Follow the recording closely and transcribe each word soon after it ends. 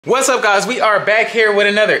What's up, guys? We are back here with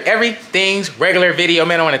another Everything's Regular video,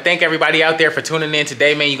 man. I want to thank everybody out there for tuning in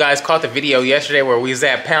today, man. You guys caught the video yesterday where we was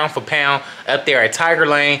at pound for pound up there at Tiger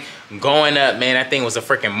Lane going up, man. That thing was a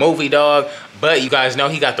freaking movie, dog. But you guys know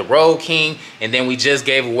he got the Road King, and then we just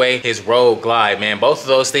gave away his Road Glide, man. Both of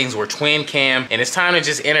those things were twin cam, and it's time to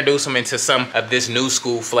just introduce him into some of this new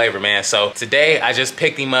school flavor, man. So today I just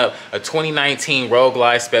picked him up a 2019 Road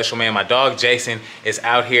Glide special, man. My dog Jason is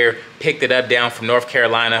out here, picked it up down from North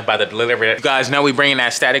Carolina by the delivery. You guys know we bringing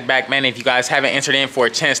that static back, man. If you guys haven't entered in for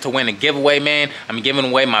a chance to win a giveaway, man, I'm giving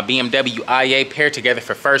away my BMW IA paired together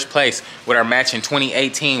for first place with our matching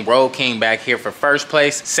 2018 Road King back here for first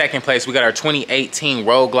place. Second place, we got our 2018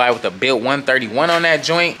 Road Glide with a built 131 on that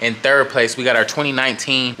joint. In third place, we got our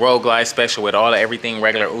 2019 Road Glide special with all the Everything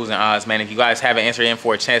Regular oohs and ahs, man. If you guys haven't entered in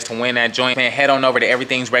for a chance to win that joint, man, head on over to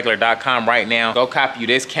everythingsregular.com right now. Go copy you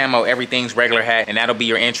this camo Everything's Regular hat, and that'll be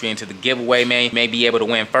your entry into the giveaway, man. You may be able to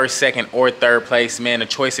win first, second, or third place, man. The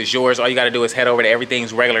choice is yours. All you gotta do is head over to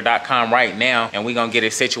everythingsregular.com right now, and we gonna get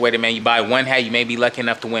it situated, man. You buy one hat, you may be lucky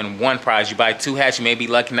enough to win one prize. You buy two hats, you may be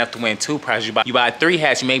lucky enough to win two prizes. You buy three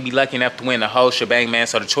hats, you may be lucky enough to win the whole shebang, man.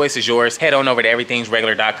 So the choice is yours. Head on over to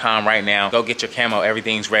everythingsregular.com right now. Go get your camo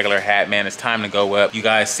Everything's Regular hat, man. It's time to go up. You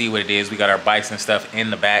guys see what it is. We got our bikes and stuff in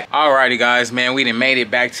the back. Alrighty, guys, man. We done made it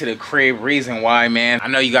back to the crib. Reason why, man. I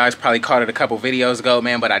know you guys probably caught it a couple videos ago,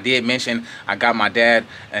 man, but I did mention I got my dad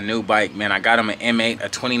a new bike, man. I got him an M8, a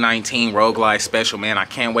 2019 Road Glide special, man. I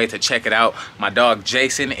can't wait to check it out. My dog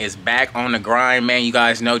Jason is back on the grind, man. You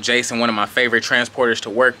guys know Jason, one of my favorite transporters to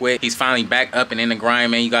work with. He's finally back up and in the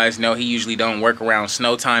grind, man. You guys know he usually don't work around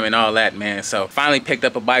snow time and all that, man. So finally picked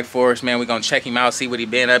up a bike for us, man. We're gonna check him out, see what he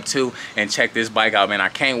been up to, and check this bike out, man. I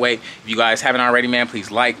can't wait. If you guys haven't already, man, please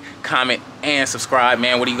like, comment, and subscribe,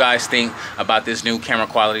 man. What do you guys think about this new camera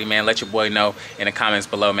quality, man? Let your boy know in the comments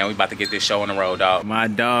below, man. We about to get this show on the road, dog. My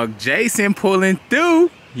dog Jason pulling through.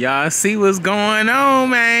 Y'all see what's going on,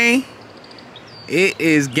 man. It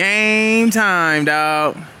is game time,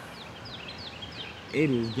 dog. It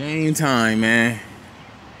is game time, man.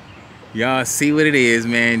 Y'all see what it is,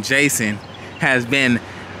 man. Jason has been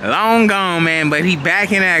long gone, man, but he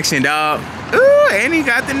back in action, dog. Ooh, and he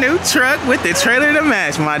got the new truck with the trailer to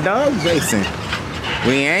match. My dog Jason.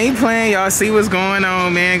 We ain't playing. Y'all see what's going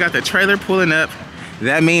on, man. Got the trailer pulling up.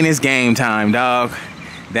 That mean it's game time, dog.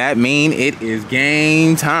 That mean it is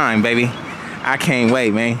game time, baby. I can't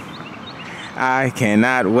wait, man. I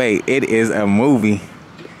cannot wait. It is a movie.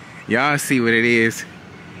 Y'all see what it is.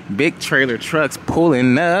 Big trailer trucks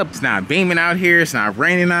pulling up. It's not beaming out here. It's not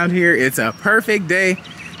raining out here. It's a perfect day.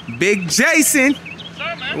 Big Jason. What's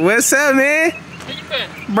up, man? What's up, man? How you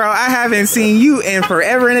been? Bro, I haven't seen you in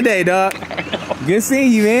forever and a day, dog. Good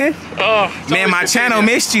seeing you, man. Oh, man, my channel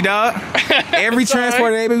missed you, dog. Every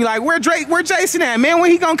transporter, they be like, where Jason at, man? When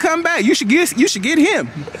he gonna come back? You should get him.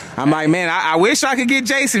 I'm like, man, I wish I could get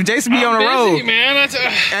Jason. Jason be on the road. Busy, man.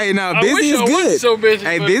 Hey, no, busy is good. So busy.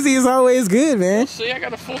 Hey, busy is always good, man. See, I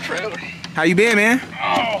got a full trailer. How you been, man?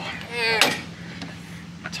 Oh, man.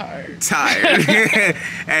 Tired. Hey,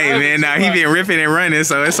 man, nah, he been ripping and running,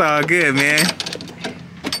 so it's all good, man.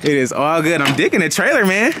 It is all good. I'm digging the trailer,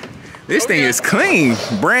 man. This thing is clean.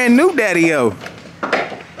 Brand new, daddy-o.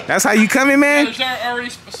 That's how you coming, man? There's already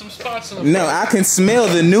some spots in the No, I can smell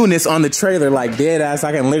the newness on the trailer like dead ass.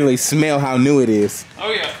 I can literally smell how new it is.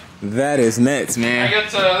 Oh, yeah. That is nuts, man. I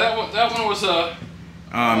got, that one was, oh,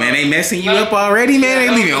 man, they messing you up already, man? Yeah,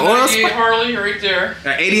 they leaving oil 98 Harley right there.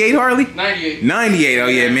 88 Harley? 98. 98, oh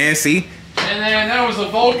yeah, man, see? And then that was a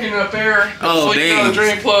Vulcan up there. Oh, dang. The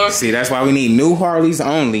drain plug. See, that's why we need new Harleys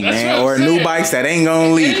only, man. Or new bikes that ain't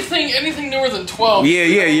gonna leak. Anything newer than 12. Yeah,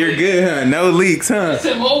 you're good, huh? No leaks, huh? It's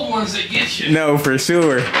them old ones that get you. No, for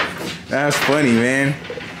sure. That's funny, man.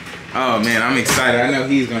 Oh, man, I'm excited. I know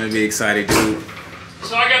he's gonna be excited, dude.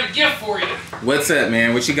 So I got a gift for you. What's up,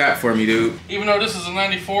 man? What you got for me, dude? Even though this is a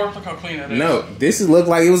 94, look how clean that is. No, this look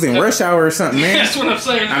like it was in rush hour or something, man. That's what I'm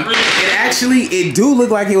saying. It do look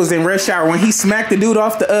like it was in rush hour when he smacked the dude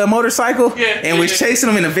off the motorcycle and was chasing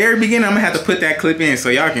him in the very beginning. I'm gonna have to put that clip in so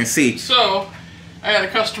y'all can see. So, I had a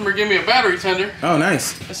customer give me a battery tender. Oh,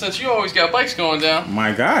 nice. And since you always got bikes going down.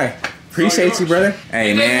 My guy. Appreciate you, brother.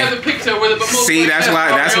 Hey, man. Have the pigtail with it, but see, that's why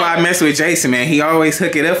I mess with Jason, man. He always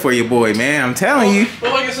hook it up for you, boy, man. I'm telling you.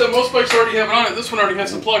 Well, like I said, most bikes already have it on it. This one already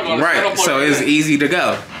has the plug on it. Right, so it's easy to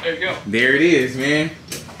go. There you go. There it is, man.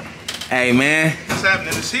 Hey, man. What's happening?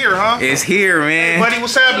 It's here, huh? It's here, man. Hey, buddy,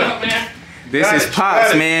 what's happening? What's up, man? This is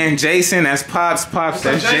Pops, man. Jason, that's Pops.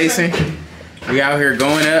 That's Jason. We out here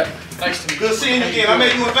going up. Nice to meet you. Good seeing you again. I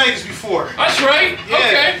met you in Vegas before. That's right. Yeah.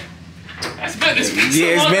 Okay. It's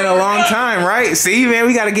been a long time, right? See, man,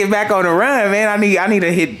 we got to get back on the run, man. I need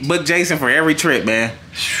to book Jason for every trip, man.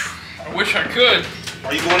 I wish I could.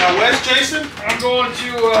 Are you going out west, Jason? I'm going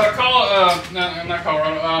to not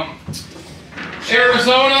Colorado.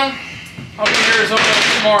 Arizona. I'll be in Arizona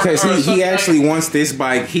tomorrow. Because he actually wants this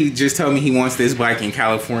bike. He just told me he wants this bike in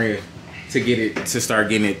California to start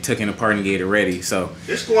getting it taken apart and get it ready. So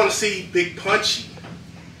just going to see Big Punchy.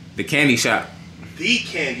 The candy shop. The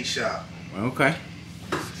candy shop. Okay.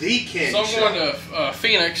 The candy shop. So I'm going to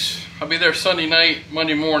Phoenix. I'll be there Sunday night,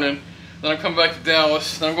 Monday morning. Then I'm coming back to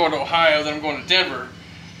Dallas. Then I'm going to Ohio. Then I'm going to Denver.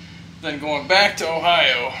 Then going back to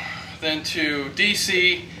Ohio. Then to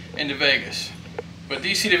DC and to Vegas. But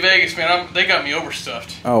DC to Vegas, man, they got me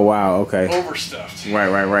overstuffed. Oh, wow. Okay. Overstuffed.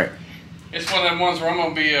 Right. It's one of them ones where I'm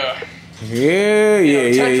going to be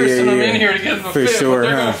Tetris and I'm in here to get them to for fit, sure, but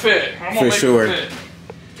they're going to fit. I'm going to make them fit.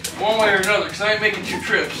 One way or another, because I ain't making 2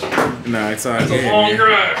 trips. No, it's all good. It's a long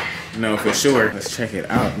drive. No, for sure. Let's check it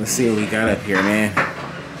out. Let's see what we got up here, man.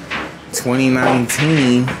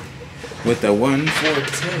 2019 with the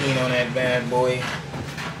 114 on that bad boy.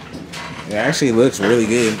 It actually looks really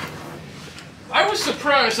good. I was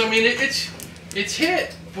surprised. I mean, it's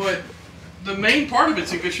hit, but the main part of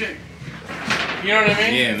it's in good shape. You know what I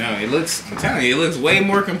mean? Yeah, no, I'm telling you, it looks way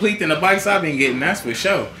more complete than the bikes I've been getting, that's for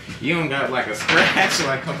sure. You don't got like a scratch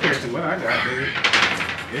like compared to what I got, dude.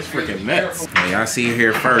 It's freaking nuts. Hey, y'all see it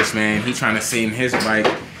here first, man. He trying to send his bike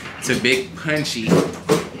to Big Punchy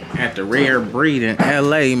at the Rare Breed in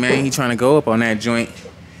LA, man. He trying to go up on that joint.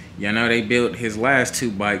 Y'all know they built his last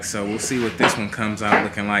 2 bikes, so we'll see what this one comes out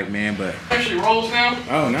looking like, man. But actually rolls now.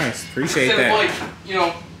 Oh, nice. Appreciate Instead that. of like, you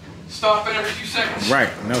know, stopping every few seconds.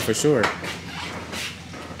 Right. No, for sure.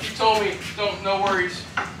 He told me, no worries.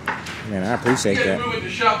 Man, I appreciate that. He had to move into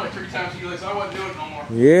the shop like 3 times. He goes, I wasn't doing it no more.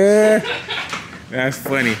 Yeah. That's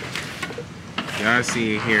funny. Y'all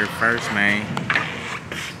see it here first, man.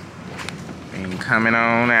 And coming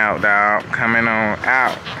on out, dog. Coming on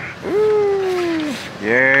out. Ooh.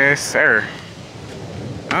 Yes, sir.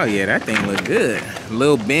 Oh, yeah, that thing look good.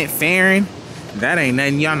 Little bent fairing. That ain't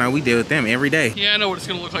nothing. Y'all know we deal with them every day. Yeah, I know what it's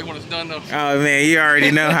going to look like when it's done, though. Oh, man, you already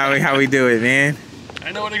know how we do it, man.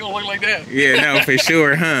 I know it ain't going to look like that. Yeah, no, for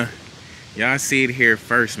sure, huh? Y'all see it here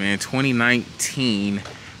first, man. 2019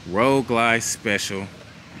 Road Glide Special.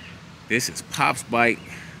 This is Pop's bike.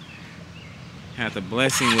 Had the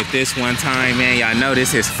blessing with this one time, man. Y'all know this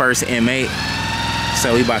is his first M8.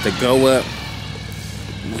 So we about to go up.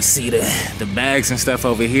 We see the bags and stuff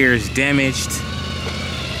over here is damaged.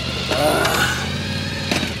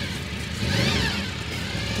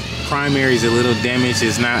 Primary's a little damaged.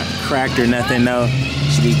 It's not cracked or nothing though.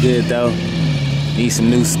 Should be good though. Need some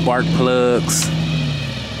new spark plugs.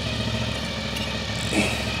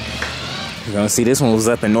 You're gonna see this one was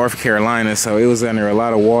up in North Carolina, so it was under a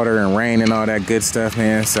lot of water and rain and all that good stuff,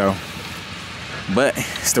 man. So, but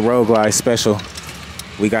it's the Road Glide Special.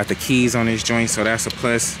 We got the keys on this joint, so that's a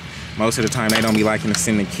plus. Most of the time they don't be liking to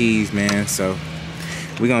send the keys, man. So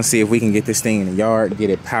we're gonna see if we can get this thing in the yard, get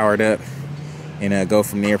it powered up, and go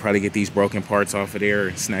from there. Probably get these broken parts off of there,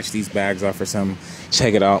 and snatch these bags off or something.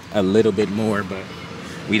 Check it out a little bit more, but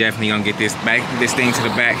we definitely gonna get this thing to the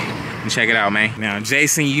back and check it out, man. Now,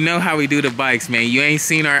 Jason, you know how we do the bikes, man. You ain't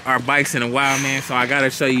seen our bikes in a while, man, so I gotta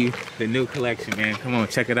show you the new collection, man. Come on,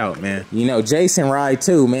 check it out, man. You know, Jason ride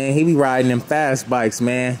too, man. He be riding them fast bikes,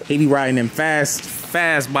 man. He be riding them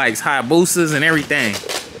fast bikes, Hayabusas and everything.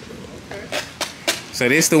 So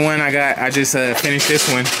this the one I got. I just finished this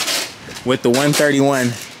one with the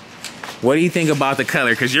 131. What do you think about the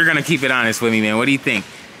color? Because you're gonna keep it honest with me, man. What do you think?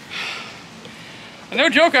 No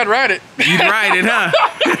joke, I'd ride it. You'd ride it, huh?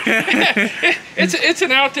 it's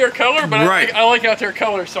an out there color, but right. I like out there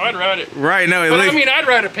color, so I'd ride it. Right, no, but I mean, I'd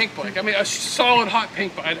ride a pink bike. I mean, a solid hot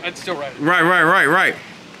pink bike, I'd still ride it. Right.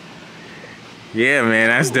 Yeah, man,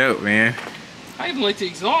 that's dope, man. I even like the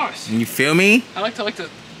exhaust. You feel me? I like the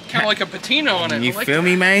kind of like a patina on it. You feel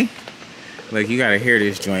me, man? Look, you gotta hear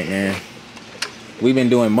this joint, man. We've been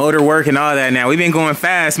doing motor work and all that now. We've been going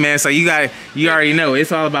fast, man, so you already know.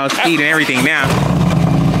 It's all about speed and everything now.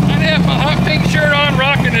 I'd have my hot pink shirt on,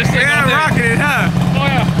 rocking this thing. Yeah, rocking it, huh? Oh,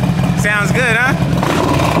 yeah. Sounds good, huh?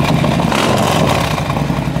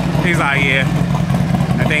 He's like, yeah,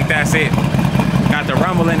 I think that's it. Got the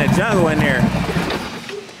rumble in the jungle in there.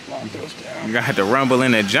 You got the rumble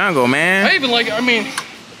in the jungle, man. I even like it. I mean,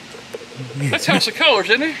 that's House of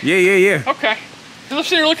Colors, isn't it? Yeah. Okay. I'm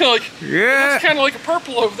sitting here looking like, yeah, it's kind of like a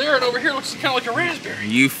purple over there, and over here looks kind of like a raspberry.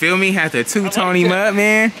 You feel me? Have to two-tone him up,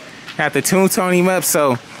 man. Have to two-tone him up,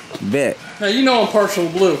 so bet. Now, you know I'm partial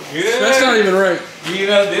blue. Yeah. That's not even right. You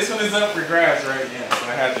know, this one is up for grabs right now, so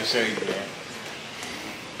I have to show you, man.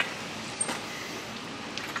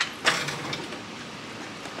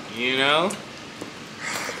 You know?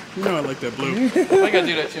 You know I like that blue. I gotta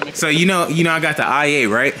do that too. So you know I got the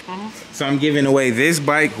i8, right? So I'm giving away this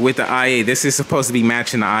bike with the i8. This is supposed to be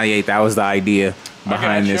matching the i8. That was the idea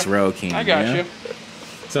behind this Road King. I got you.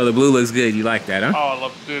 So the blue looks good. You like that, huh?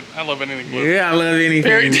 Oh, I love anything blue. Yeah, I love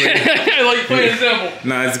anything blue. Like plain and simple.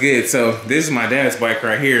 No, it's good. So this is my dad's bike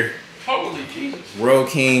right here. Holy Jesus. Road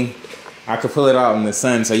King. I could pull it out in the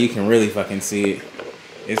sun so you can really fucking see it.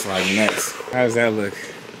 It's like nuts. How does that look?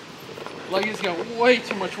 Like it's got way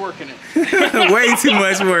too much work in it. Way too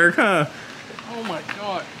much work, huh? Oh my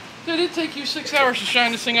God. Did it take you 6 hours to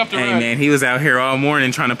shine this thing up the road? Hey man, he was out here all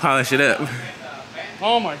morning trying to polish it up.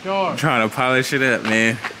 Oh my God. Trying to polish it up,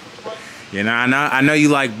 man. You know, I know you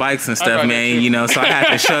like bikes and stuff, man. You know, so I had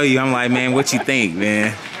to show you. I'm like, man, what you think,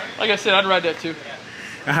 man? Like I said, I'd ride that too.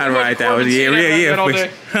 I'd ride that one.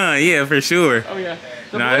 Yeah, for sure. Oh yeah.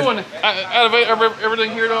 The blue one, out of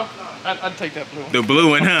everything here though, I'd take that blue one. The blue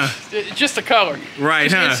one, huh? Just the color. Right,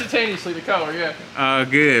 just huh? Instantaneously, the color, yeah. Oh,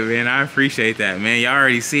 good, man. I appreciate that, man. Y'all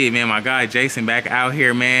already see it, man. My guy Jason back out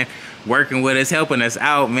here, man, working with us, helping us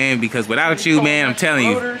out, man. Because without you, man, I'm telling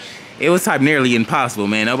you, it was type nearly impossible,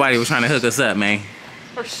 man. Nobody was trying to hook us up, man.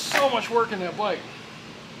 There's so much work in that bike.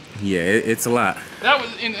 Yeah, it's a lot.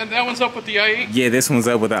 That one's up with the i8? Yeah, this one's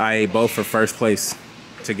up with the i8, both for first place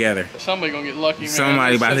together. Somebody gonna get lucky, man.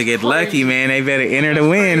 Somebody about to get lucky, man. They better enter the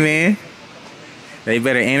win, man. They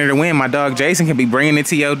better enter the win. My dog Jason can be bringing it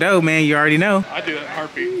to your door, man. You already know. I do that in a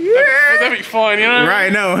heartbeat. Yeah. That'd be fun, you know?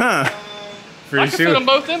 Right, no, huh? For I can fit them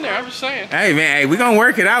both in there, I'm just saying. Hey, man, hey, we gonna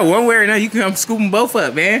work it out. One way or another, you can come scoop them both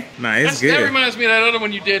up, man. Nah, it's good. That reminds me of that other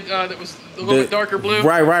one you did that was a little bit darker blue.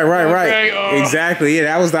 Right. Okay, exactly, yeah,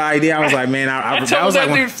 that was the idea. I was like, man, I was told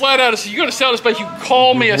that dude flat out, I said, you're gonna sell this bike, you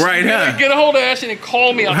call me. I said, right, huh? Get a hold of Ashton and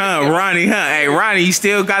call me. Ronnie, huh? Hey, Ronnie, you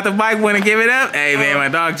still got the bike, wanna give it up? Hey, man, my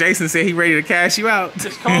dog Jason said he ready to cash you out.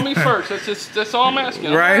 Just call me first, that's all I'm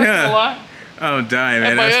asking. Right, huh? I'm dying,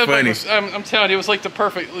 man. That's funny. I'm telling you, it was like the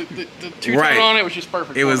perfect. The two-tone on it was just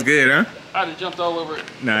perfect. It was good, huh? I'd have jumped all over it.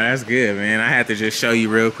 No, that's good, man. I had to just show you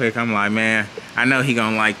real quick. I'm like, man, I know he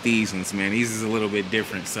gonna like these ones, man. These is a little bit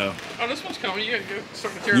different, so. Oh, this one's coming. You gotta go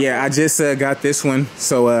start material. Yeah, I just got this one,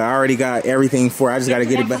 so I already got everything for it. I just gotta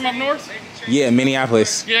get it back. From up north? Yeah,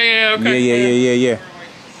 Minneapolis. Yeah, okay. Yeah.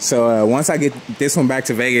 So once I get this one back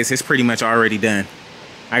to Vegas, it's pretty much already done.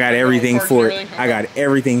 I got everything for it. I got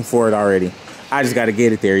everything for it already. I just got to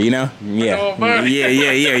get it there, you know? Yeah.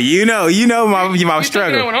 You know my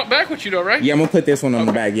struggle. You took that one back with you though, right? Yeah, I'm going to put this one on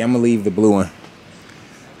the back. Yeah, I'm going to leave the blue one.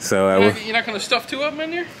 So you're not going to stuff two of them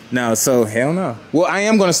in there? No, so hell no. Well, I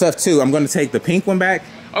am going to stuff two. I'm going to take the pink one back.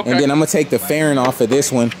 Okay. And then I'm going to take the fairing off of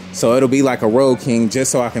this one. So it'll be like a Road King just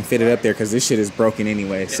so I can fit it up there because this shit is broken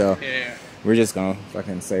anyway. So we're just going to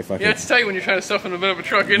fucking say fuck it. Yeah, it's tight when you're trying to stuff in the bed of a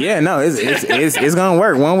truck, isn't it? Yeah, no, it's going to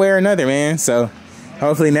work one way or another, man. So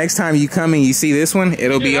hopefully next time you come and you see this one,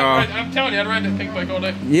 it'll be all... I'm telling you, I'd ride that pink bike all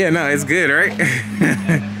day. Yeah, no, it's good, right?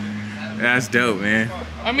 That's dope, man.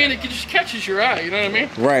 I mean, it just catches your eye, you know what I mean?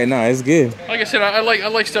 Right, no, it's good. Like I said, I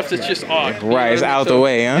like stuff that's just odd. Right, it's out the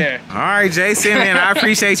way, huh? Yeah. All right, Jason, man, I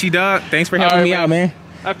appreciate you, dog. Thanks for helping me out, man.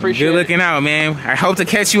 I appreciate it. Good looking out, man. I hope to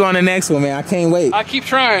catch you on the next one, man. I can't wait. I keep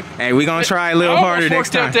trying. Hey, we gonna try a little harder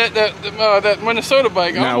next time. That Minnesota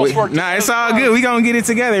bike. Nah, it's all good. We gonna get it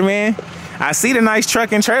together, man. I see the nice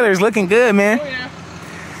truck and trailers looking good, man. Oh, yeah.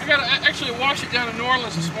 I gotta actually wash it down in New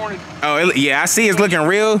Orleans this morning. Oh, yeah, I see it's looking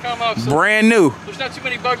real brand new. There's not too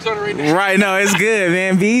many bugs on it right now. Right, no, it's good,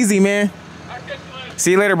 man. Be easy, man. I'll catch you later.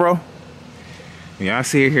 See you later, bro. Y'all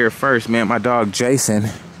see it here first, man. My dog Jason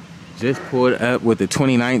just pulled up with the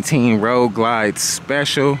 2019 Road Glide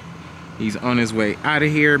Special. He's on his way out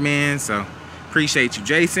of here, man. So appreciate you,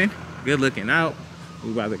 Jason. Good looking out.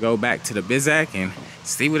 We about to go back to the Bizak and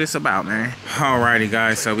see what it's about, man. Alrighty,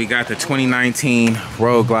 guys. So we got the 2019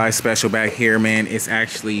 Road Glide Special back here, man. It's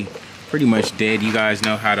actually pretty much dead. You guys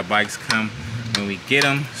know how the bikes come when we get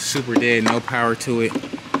them. Super dead, no power to it.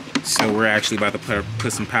 So we're actually about to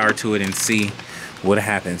put some power to it and see what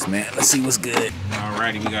happens, man. Let's see what's good.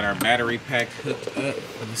 Alrighty, we got our battery pack hooked up.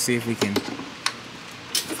 Let's see if we can.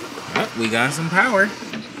 Oh, we got some power.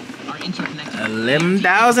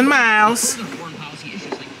 11,000 miles.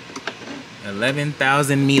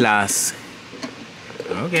 11,000 milas.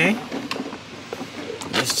 Okay.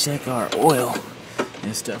 Let's check our oil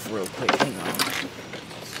and stuff real quick. Hang on.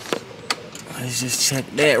 Let's just check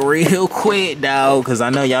that real quick, dog. Cause I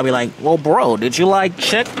know y'all be like, well, bro, did you like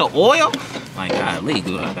check the oil? Like, golly,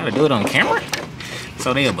 dude, I gotta do it on camera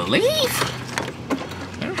so they'll believe.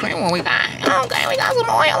 Okay, well, we got some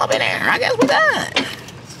oil up in there. I guess we got.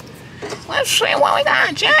 Let's see what we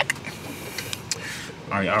got, Jack.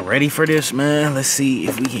 Are y'all ready for this, man? Let's see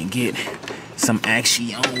if we can get some action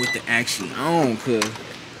with the action, cuz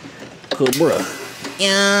bruh. You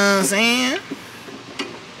know what I'm saying?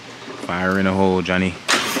 Fire in the hole, Johnny.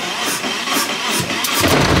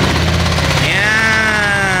 Yeah,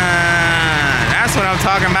 that's what I'm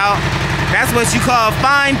talking about. That's what you call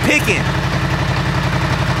fine picking.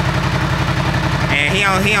 And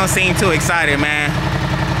he don't seem too excited, man.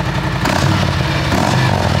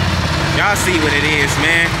 Y'all see what it is,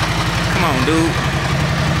 man. Come on, dude.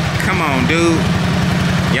 Come on, dude.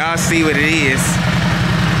 Y'all see what it is.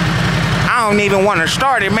 I don't even want to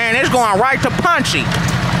start it, man. It's going right to punchy.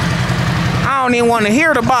 I don't even want to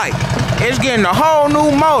hear the bike. It's getting a whole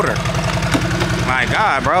new motor. My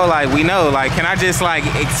God, bro. Like, we know. Like, can I just, like,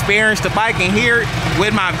 experience the bike and hear it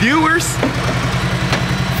with my viewers?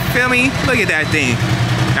 Feel me? Look at that thing.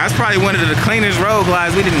 That's probably one of the cleanest road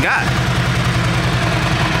glides we didn't got.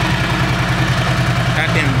 Got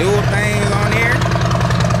them dual things on there.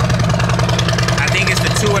 I think it's the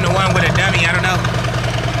 2 and the 1 with a dummy. I don't know.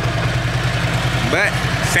 But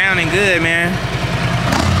sounding good, man.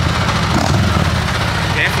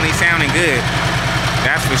 Definitely sounding good.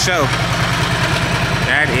 That's for sure.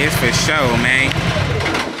 That is for sure, man.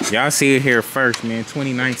 Y'all see it here first, man.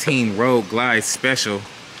 2019 Road Glide Special.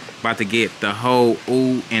 About to get the whole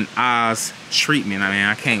ooh and ahs treatment. I mean,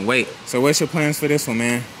 I can't wait. So what's your plans for this one,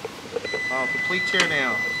 man? Complete tear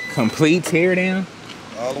down. Complete tear down?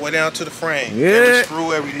 All the way down to the frame. Yeah. Every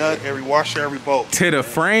screw, every nut, every washer, every bolt. To the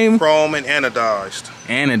frame? Chrome and anodized.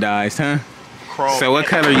 Anodized, huh? Chrome. So what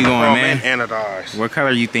color you going, man? And anodized. What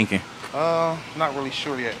color you thinking? Not really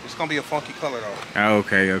sure yet. It's gonna be a funky color though. Oh,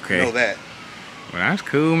 okay, okay. You know that. Well, that's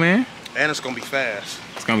cool, man. And it's gonna be fast.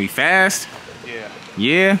 It's gonna be fast? Yeah.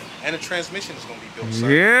 Yeah. And the transmission is gonna be built. Sir.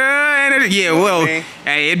 Yeah, and You know well, what I mean?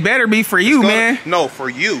 hey, it better be for you, man. No, for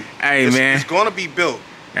you. Hey, man. It's gonna be built.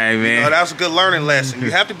 Hey, man. You know, that was a good learning lesson.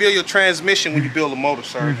 You have to build your transmission when you build a motor,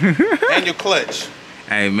 sir. And your clutch.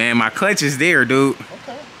 Hey, man, my clutch is there, dude.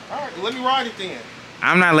 Okay. All right. Let me ride it then.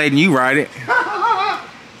 I'm not letting you ride it.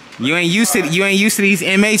 You ain't used to these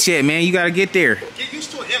M8s yet, man. You gotta get there. Get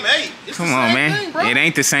used to an M8. It's Come the on, same man. thing, bro. It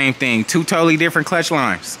ain't the same thing. 2 totally different clutch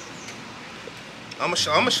lines. I'm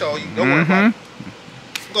gonna show you. Don't worry about it.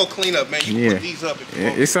 Go clean up, man. You can put these up if you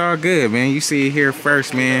want. It's all good, man. You see it here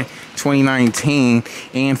first, man. 2019,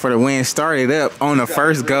 and for the win, started up on the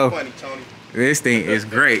first go. Funny, Tony. This thing is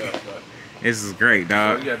great. This is great,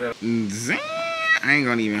 dog. I ain't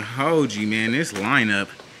gonna even hold you, man. This lineup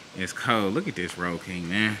is cold. Look at this Road King,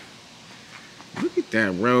 man. Look at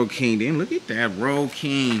that Road King, then look at that Road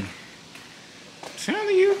King. I'm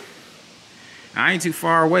telling you, I ain't too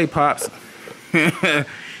far away, Pops.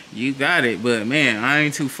 You got it, but man, I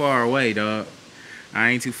ain't too far away, dog.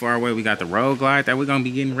 I ain't too far away. We got the Road Glide that we're gonna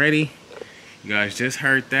be getting ready. You guys just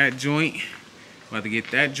heard that joint. About to get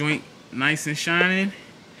that joint nice and shining.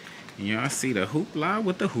 And y'all see the hoopla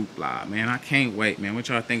with the hoopla, man. I can't wait, man. What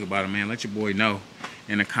y'all think about it, man? Let your boy know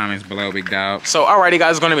in the comments below, big dog. So alrighty,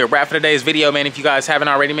 guys, it's gonna be a wrap for today's video, man. If you guys haven't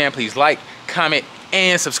already, man, please like, comment,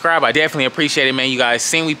 and subscribe. I definitely appreciate it, man. You guys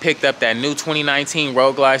seen we picked up that new 2019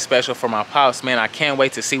 Road Glide Special for my pops, man. I can't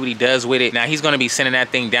wait to see what he does with it. Now he's gonna be sending that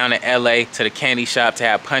thing down to LA to the candy shop to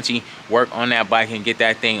have Punchy work on that bike and get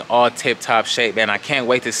that thing all tip-top shape, man. I can't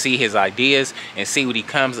wait to see his ideas and see what he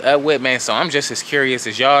comes up with, man. So I'm just as curious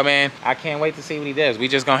as y'all, man. I can't wait to see what he does. We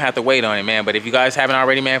just gonna have to wait on it, man. But if you guys haven't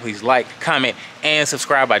already, man, please like, comment, and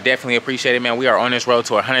subscribe. I definitely appreciate it, man. We are on this road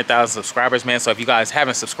to 100,000 subscribers, man. So if you guys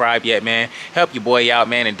haven't subscribed yet, man, help your boy out,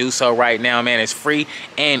 man, and do so right now, man. It's free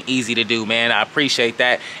and easy to do, man. I appreciate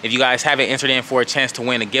that. If you guys haven't entered in for a chance to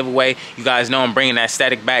win a giveaway, you guys know I'm bringing that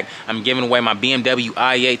static back. I'm giving away my BMW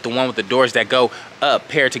i8, the one with the doors that go up,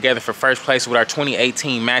 paired together for first place with our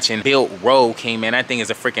 2018 matching built Road King, man. That thing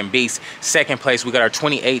is a freaking beast. Second place, we got our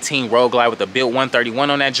 2018 Road Glide with the built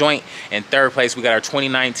 131 on that joint. And third place, we got our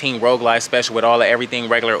 2019 Road Glide Special with all of everything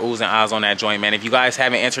regular oohs and ahs on that joint, man. If you guys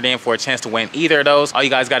haven't entered in for a chance to win either of those, all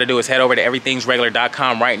you guys got to do is head over to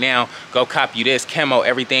everythingsregular.com right now. Go copy you this camo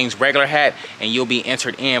Everything's Regular hat, and you'll be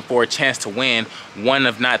entered in for a chance to win one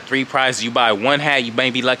of not 3 prizes. You buy 1 hat, you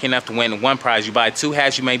may be lucky enough to win 1 prize. You buy 2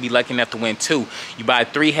 hats, you may be lucky enough to win 2. You buy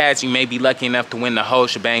 3 hats, you may be lucky enough to win the whole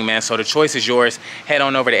shebang, man. So the choice is yours. Head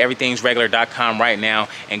on over to everythingsregular.com right now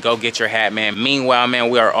and go get your hat, man. Meanwhile, man,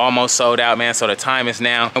 we are almost sold out, man. So the time is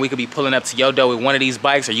now. And we could be pulling up to your door with one of these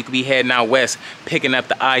bikes, or you could be heading out west, picking up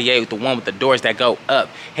the i8, the one with the doors that go up,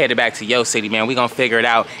 headed back to your city, man. We gonna figure it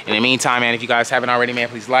out. In the meantime, man, if you guys haven't already, man,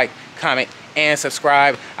 please like, comment, and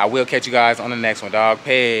subscribe. I will catch you guys on the next one, dog.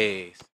 Peace.